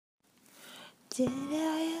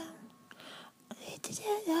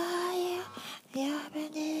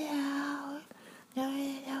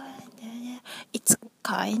It's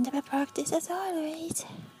kind of a practice as always.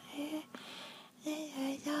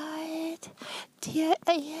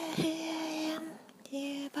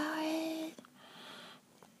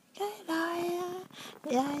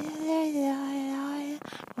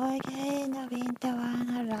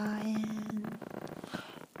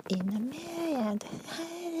 In a million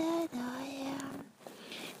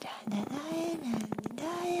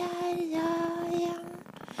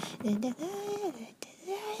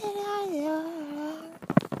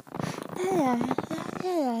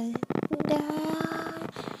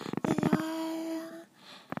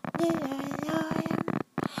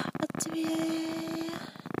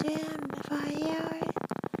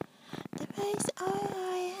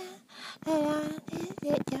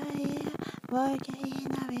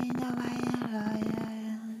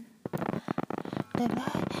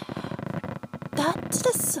That's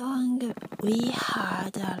the song we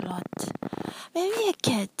heard a lot when we were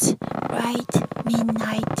kids, right?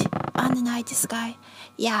 Midnight on the night sky.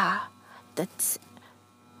 Yeah, that's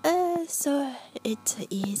so it's an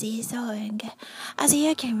easy song, as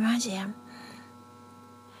you can imagine.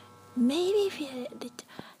 Maybe feel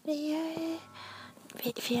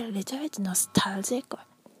a little bit nostalgic.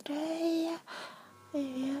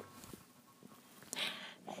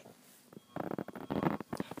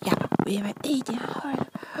 Yeah, we were eating hard.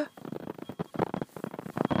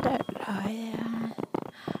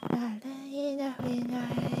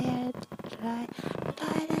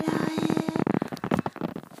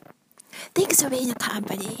 Thanks for being a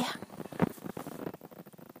company.